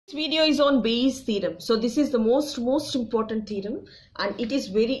Video is on Bayes theorem. So this is the most important theorem and it is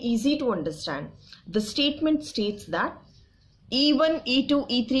very easy to understand. The statement states that E1, E2,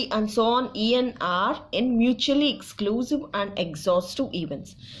 E3 and so on En are n mutually exclusive and exhaustive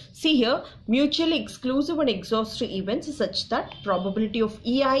events. See here, mutually exclusive and exhaustive events is such that probability of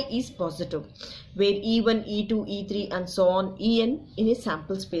EI is positive, where E1, E2, E3 and so on En in a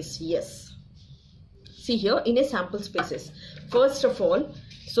sample space. Yes. See here, in a sample spaces. First of all,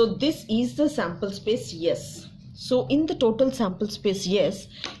 so this is the sample space, yes. So in the total sample space, yes,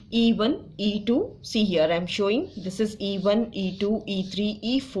 E1, E2, see here I am showing this is E1, E2,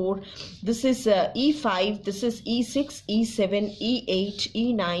 E3, E4, this is E5, this is E6, E7, E8,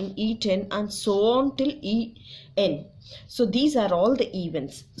 E9, E10 and so on till En. So these are all the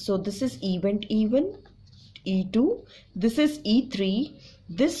events. So this is event E1, E2, this is E3,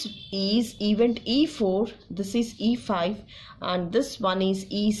 this is event E4, this is E5 and this one is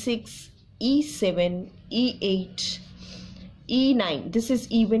E6, E7, E8, E9, this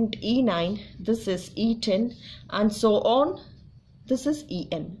is event E9, this is E10 and so on. This is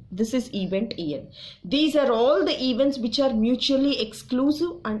En, this is event En. These are all the events which are mutually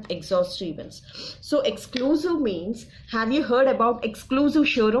exclusive and exhaustive events. So exclusive means, have you heard about exclusive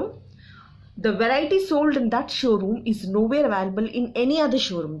showroom? The variety sold in that showroom is nowhere available in any other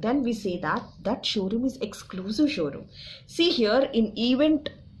showroom. Then we say that that showroom is exclusive showroom. See here in event,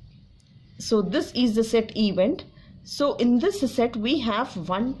 so this is the set event. So in this set we have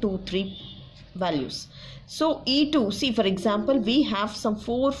 1, 2, 3 values. So E2, see for example we have some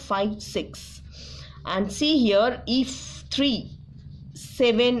 4, 5, 6 and see here E3,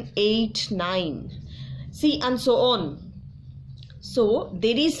 7, 8, 9, see and so on. So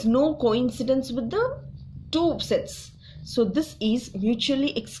there is no coincidence with the two sets. So this is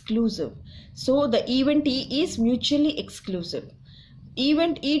mutually exclusive. So the event E is mutually exclusive.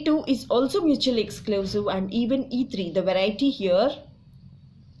 Event E2 is also mutually exclusive and even E3, the variety here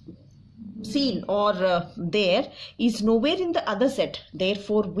seen or there is nowhere in the other set.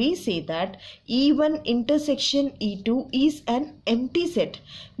 Therefore we say that E1 intersection E2 is an empty set.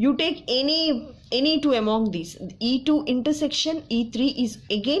 You take any two among these. E2 intersection E3 is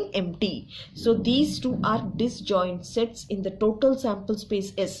again empty. So these two are disjoint sets in the total sample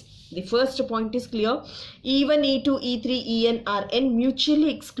space S. The first point is clear. E1, E2, E3, En are n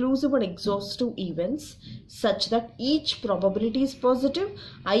mutually exclusive and exhaustive events such that each probability is positive.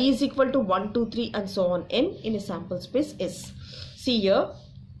 I is equal to 1, 2, 3 and so on n in a sample space S. See here.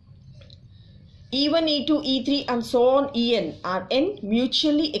 E1, E2, E3 and so on En are n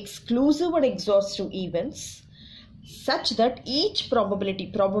mutually exclusive and exhaustive events such that each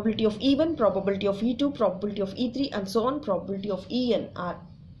probability of E1, probability of E2, probability of E3 and so on, probability of En are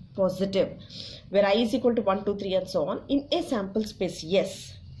positive, where I is equal to 1, 2, 3 and so on in a sample space.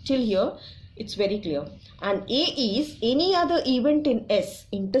 Yes, till here it's very clear. And A is any other event in S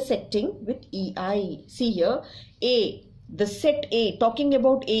intersecting with EI. See here, A, the set A, talking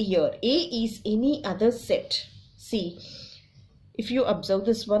about A here, A is any other set. See, if you observe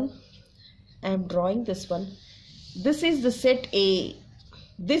this one, I am drawing this one. This is the set A.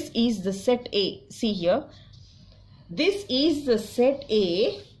 This is the set A. See here, this is the set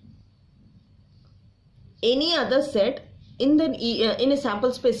A. Any other set in the in a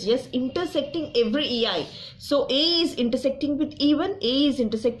sample space, yes, intersecting every EI. So A is intersecting with E1, A is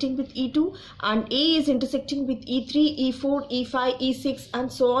intersecting with E2 and A is intersecting with E3, E4, E5, E6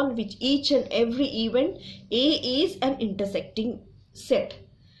 and so on, with each and every event A is an intersecting set.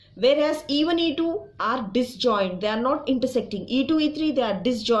 Whereas E1, E2 are disjoint, they are not intersecting. E2, E3 they are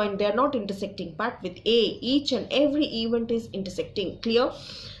disjoint, they are not intersecting, but with A each and every event is intersecting. Clear?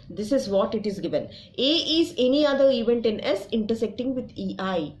 This is what it is given. A is any other event in S intersecting with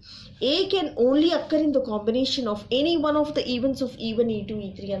EI. A can only occur in the combination of any one of the events of E1, E2,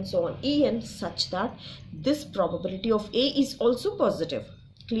 E3 and so on En such that this probability of A is also positive.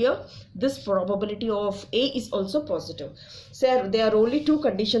 Clear? This probability of A is also positive. So there are only two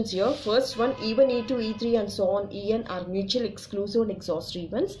conditions here. First one, E1, E2, E3 and so on En are mutually exclusive and exhaustive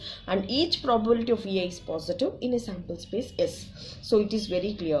events and each probability of EA is positive in a sample space S. So it is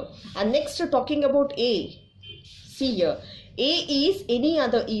very clear. And next talking about A. See here, A is any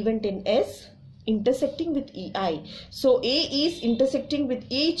other event in S intersecting with EI. So A is intersecting with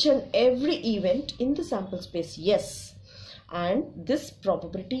each and every event in the sample space. Yes. And this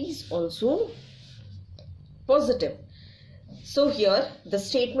probability is also positive. So here the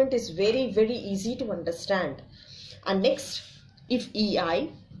statement is very easy to understand. And next, if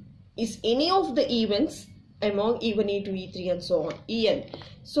EI is any of the events among E1, E2, E3 and so on, En.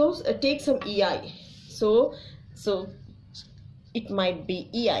 So take some EI. So it might be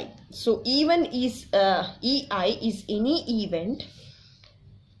EI. So even is EI is any event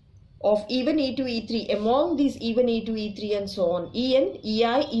of even E2, E3. Among these even E2, E3 and so on,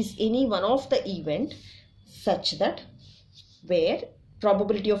 EI is any one of the event such that where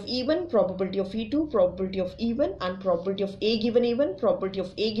probability of E1, probability of E2, probability of E1 and probability of A given E1, probability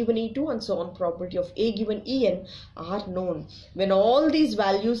of A given E2 and so on, probability of A given En are known. When all these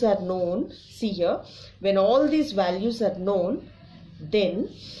values are known, see here, when all these values are known, then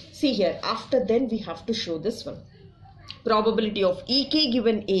see here, after then we have to show this one. Probability of Ek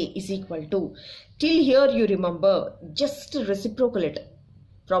given A is equal to, till here you remember, just reciprocal it.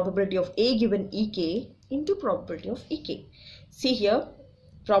 Probability of A given Ek into probability of Ek. See here,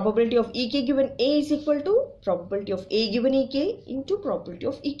 probability of Ek given A is equal to probability of A given Ek into probability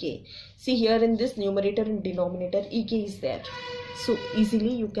of Ek. See here in this numerator and denominator, Ek is there. So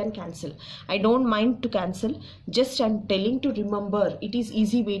easily you can cancel. I don't mind to cancel. Just I'm telling to remember. It is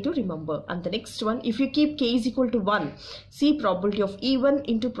easy way to remember. And the next one, if you keep K is equal to 1, see probability of E1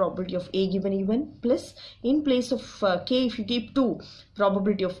 into probability of A given E1 plus in place of K if you keep 2,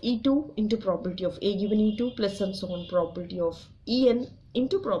 probability of E2 into probability of A given E2 plus and so on, probability of En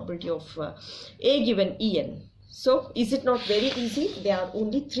into probability of A given En. So is it not very easy? There are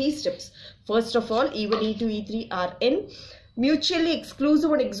only 3 steps. First of all, E1, E2, E3 are N mutually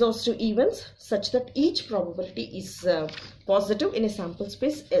exclusive and exhaustive events such that each probability is positive in a sample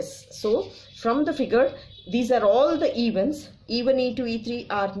space S. So from the figure, these are all the events. E1, E2, E3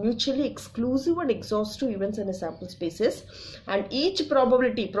 are mutually exclusive and exhaustive events in a sample space S, and each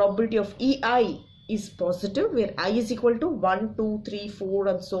probability of EI is positive where I is equal to 1, 2, 3, 4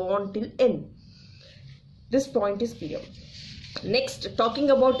 and so on till N. This point is clear. Next, talking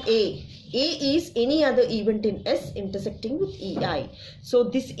about A. A is any other event in S intersecting with EI. So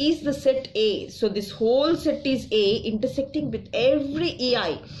this is the set A. So this whole set is A intersecting with every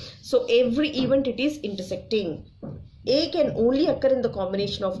EI. So every event it is intersecting. A can only occur in the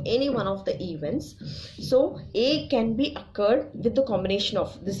combination of any one of the events. So A can be occurred with the combination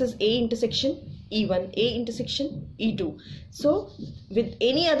of, this is A intersection E1, A intersection E2. So with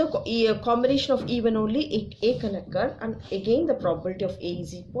any other combination of E1 only, A can occur, and again the probability of A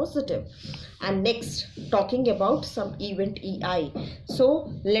is positive. And next, talking about some event EI.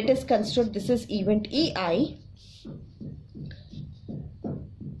 So let us consider this is event EI.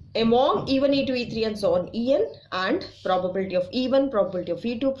 Among E1, E2, E3 and so on, En, and probability of E1, probability of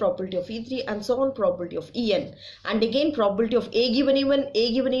E2, probability of E3 and so on, probability of En, and again probability of A given E1,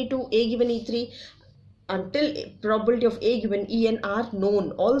 A given E2, A given E3 until probability of A given En are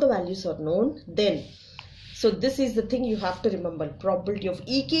known, all the values are known. Then, so this is the thing you have to remember, probability of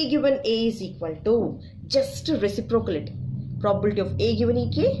Ek given A is equal to, just reciprocal it, probability of A given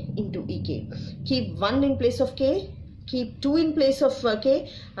Ek into Ek. Keep 1 in place of K, keep 2 in place of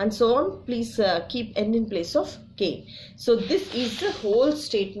K and so on. Please keep N in place of K. So this is the whole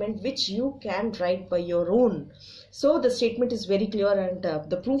statement which you can write by your own. So the statement is very clear, and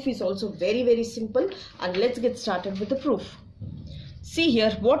the proof is also very, very simple. And let's get started with the proof. See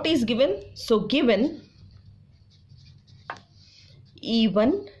here what is given. So given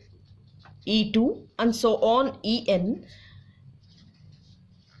E1, E2 and so on En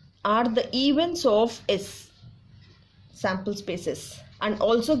are the events of S sample spaces, and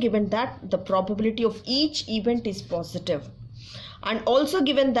also given that the probability of each event is positive, and also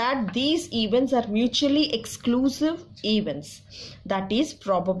given that these events are mutually exclusive events, that is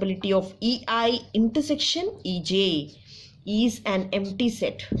probability of EI intersection EJ is an empty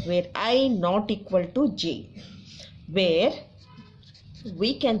set where I not equal to J, where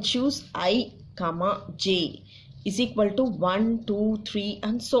we can choose I comma J is equal to 1, 2, 3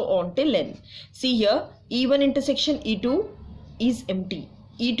 and so on till N. See here, E1 intersection E2 is empty,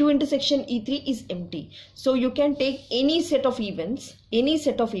 E2 intersection E3 is empty. So you can take any set of events,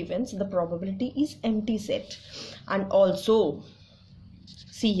 the probability is empty set. And also,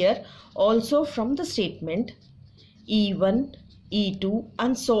 see here, also from the statement E1, E2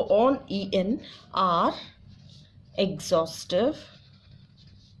 and so on En are exhaustive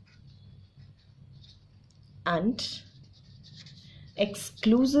and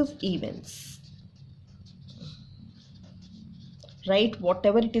exclusive events. Write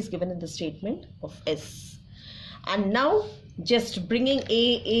whatever it is given in the statement of S. And now just bringing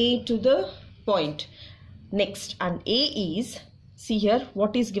A to the point. Next, and A is, see here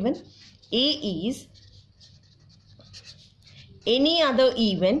what is given. A is any other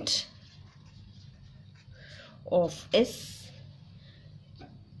event of S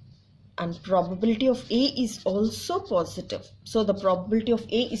and probability of A is also positive. So the probability of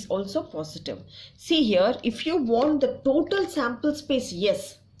A is also positive. See here, if you want the total sample space,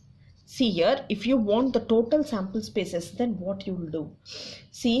 yes. See here, if you want the total sample spaces, then what you will do?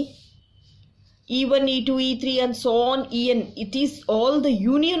 See, E1, E2, E3 and so on, En, it is all the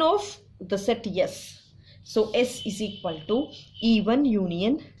union of the set S. So S is equal to E1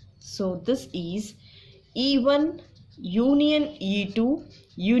 union. So this is E1 union E2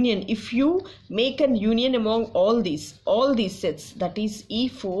 union. If you make an union among all these sets, that is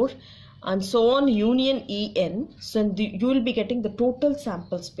E4 and so on union En, so you will be getting the total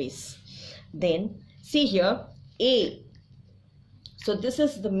sample space. Then see here A. So this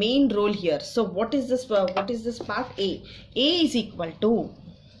is the main role here. So what is this part? A. A is equal to,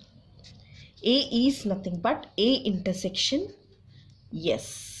 A is nothing but A intersection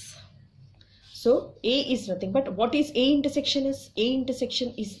yes. So A is nothing but, what is A intersection is? A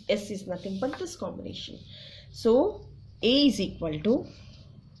intersection is S is nothing but this combination. So A is equal to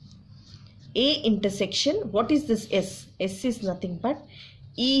A intersection, what is this S? S is nothing but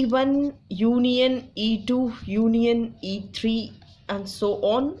E1 union E2 union E3 and so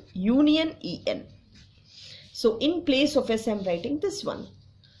on union En. So in place of S I am writing this one.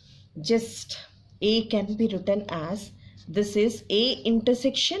 Just A can be written as, this is A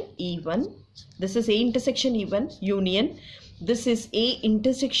intersection E1, this is A intersection E1 union, this is A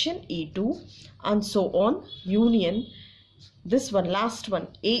intersection E2 and so on union, this one last one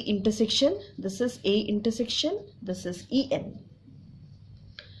A intersection, this is A intersection, this is En.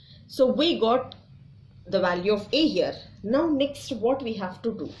 So we got the value of A here. Now next what we have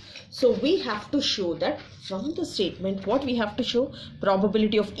to do? So we have to show that from the statement, what we have to show?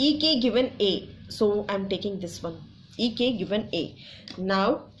 Probability of Ek given A. So I am taking this one, Ek given A.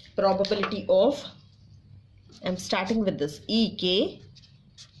 Now probability of, I am starting with this, Ek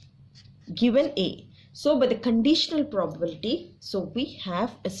given A. So by the conditional probability, so we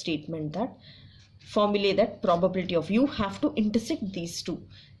have a statement that formulate that probability of, you have to intersect these two,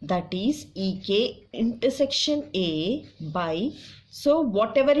 that is Ek intersection A by, so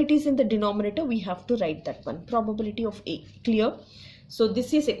whatever it is in the denominator we have to write that one, probability of A. Clear? So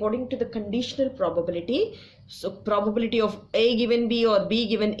this is according to the conditional probability. So probability of A given B or B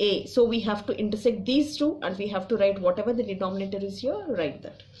given A, so we have to intersect these two and we have to write whatever the denominator is here, write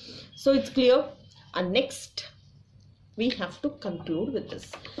that. So it's clear. And next we have to conclude with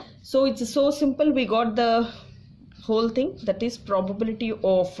this. So it's so simple, we got the whole thing, that is probability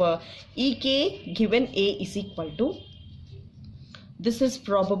of Ek given A is equal to, this is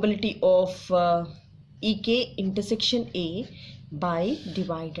probability of Ek intersection A by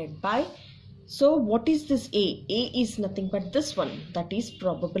divided by, so what is this A? A is nothing but this one, that is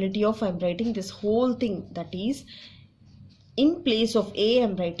probability of, I am writing this whole thing, that is in place of A I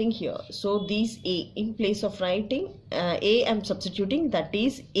am writing here. So these A, in place of writing A I am substituting, that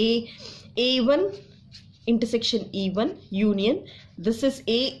is A1 intersection E1 union, this is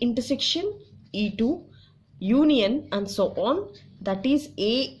A intersection E2 union and so on, that is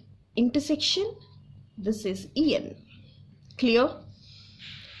A intersection, this is En. Clear?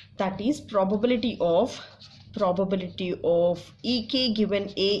 That is probability of Ek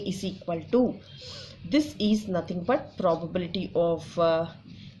given A is equal to, this is nothing but probability of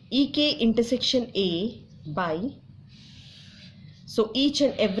Ek intersection A by, so each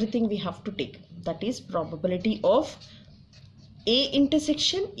and everything we have to take, that is probability of A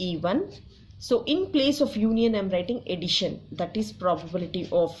intersection E1. So in place of union I am writing addition, that is probability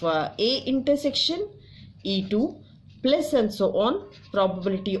of A intersection E2 plus and so on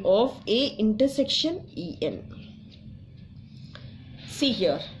probability of A intersection En. See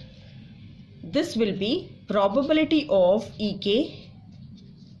here, this will be probability of Ek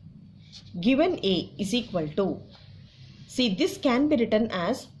given A is equal to, see this can be written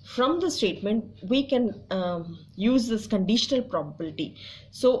as, from the statement we can use this conditional probability.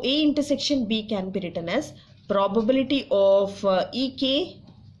 So A intersection B can be written as probability of Ek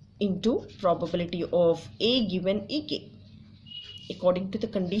into probability of A given Ek according to the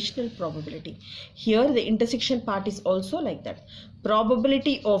conditional probability. Here the intersection part is also like that,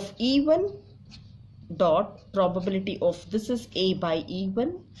 probability of E1 dot probability of, this is A by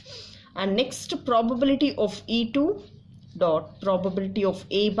E1, and next probability of E2 dot probability of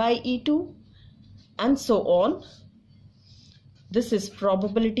A by E2 and so on. This is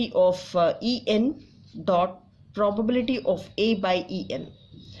probability of En dot probability of A by En.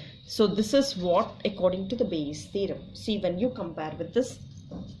 So this is what according to the Bayes theorem. See when you compare with this.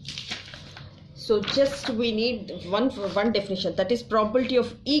 So just we need one definition, that is probability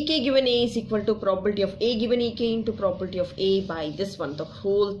of ek given a is equal to probability of a given ek into probability of a by this one, the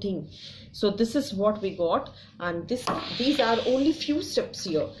whole thing. So this is what we got, and these are only few steps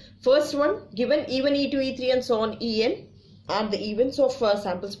here. First one, given E1, E2, E3 and so on, En are the events of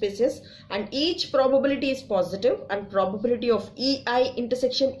sample spaces, and each probability is positive, and probability of Ei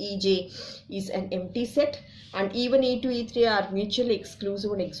intersection Ej is an empty set, and E1, E2, E3 are mutually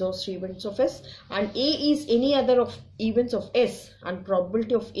exclusive and exhaustive events of S, and A is any other of events of S, and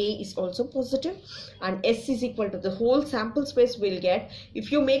probability of A is also positive, and S is equal to the whole sample space we'll get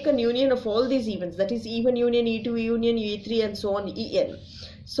if you make a union of all these events, that is E1 union E2 union E3 and so on En.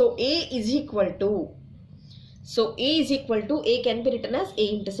 So A is equal to, A can be written as A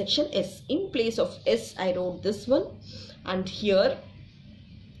intersection S. In place of S, I wrote this one, and here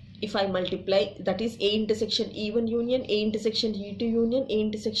if I multiply, that is A intersection E1 union, A intersection E2 union, A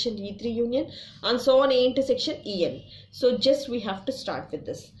intersection E3 union, and so on, A intersection En. So just we have to start with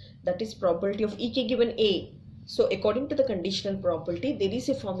this, that is probability of Ek given A. So according to the conditional probability, there is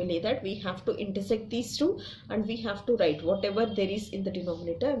a formula that we have to intersect these two, and we have to write whatever there is in the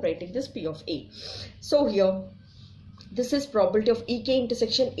denominator. I am writing this P of A. So here, this is probability of Ek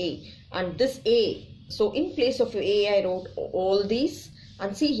intersection A, and this A. So in place of A, I wrote all these,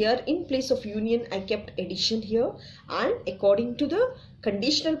 and see here in place of union, I kept addition here, and according to the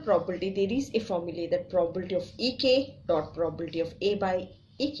conditional probability, there is a formula that probability of Ek dot probability of A by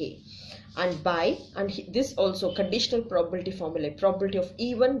Ek. And this also conditional probability formula, probability of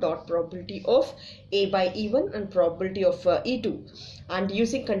E1 dot probability of A by E1 and probability of E2, and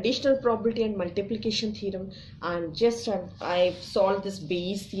using conditional probability and multiplication theorem, and just I've solved this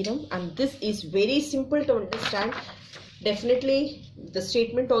Bayes theorem, and this is very simple to understand. Definitely the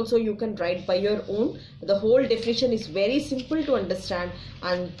statement also you can write by your own. The whole definition is very simple to understand,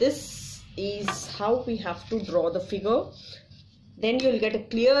 and this is how we have to draw the figure. Then you'll get a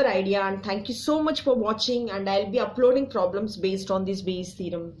clear idea, and thank you so much for watching, and I'll be uploading problems based on this Bayes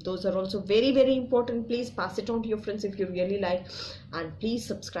theorem. Those are also very, very important. Please pass it on to your friends if you really like, and please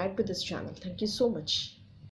subscribe to this channel. Thank you so much.